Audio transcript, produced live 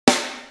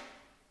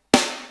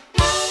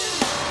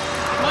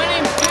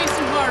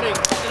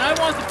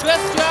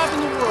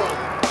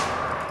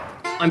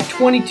I'm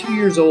 22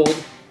 years old,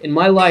 and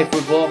my life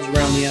revolves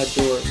around the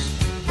outdoors.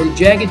 From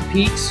jagged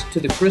peaks to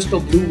the crystal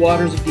blue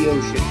waters of the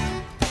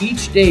ocean,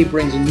 each day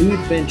brings a new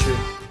adventure,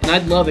 and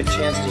I'd love a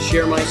chance to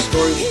share my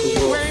story with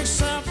the world.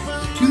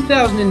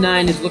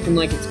 2009 is looking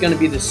like it's going to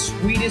be the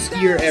sweetest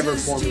year ever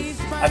for me.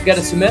 I've got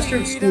a semester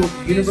of school at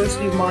the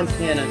University of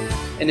Montana,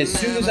 and as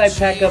soon as I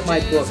pack up my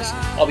books,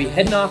 I'll be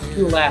heading off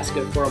to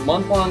Alaska for a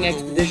month-long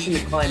expedition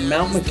to climb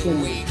Mount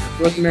McKinley,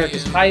 North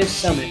America's highest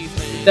summit.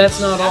 But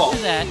that's not all.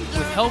 After that,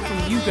 with help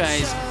from you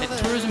guys at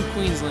Tourism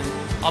Queensland,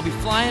 I'll be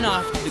flying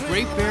off to the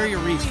Great Barrier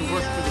Reef to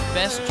work for the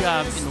best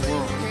job in the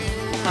world.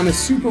 I'm a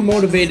super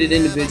motivated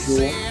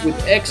individual with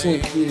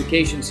excellent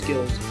communication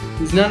skills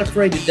who's not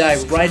afraid to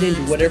dive right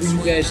into whatever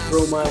you guys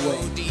throw my way.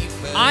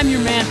 I'm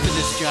your man for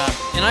this job,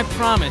 and I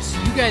promise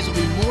you guys will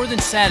be more than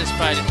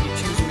satisfied if you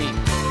choose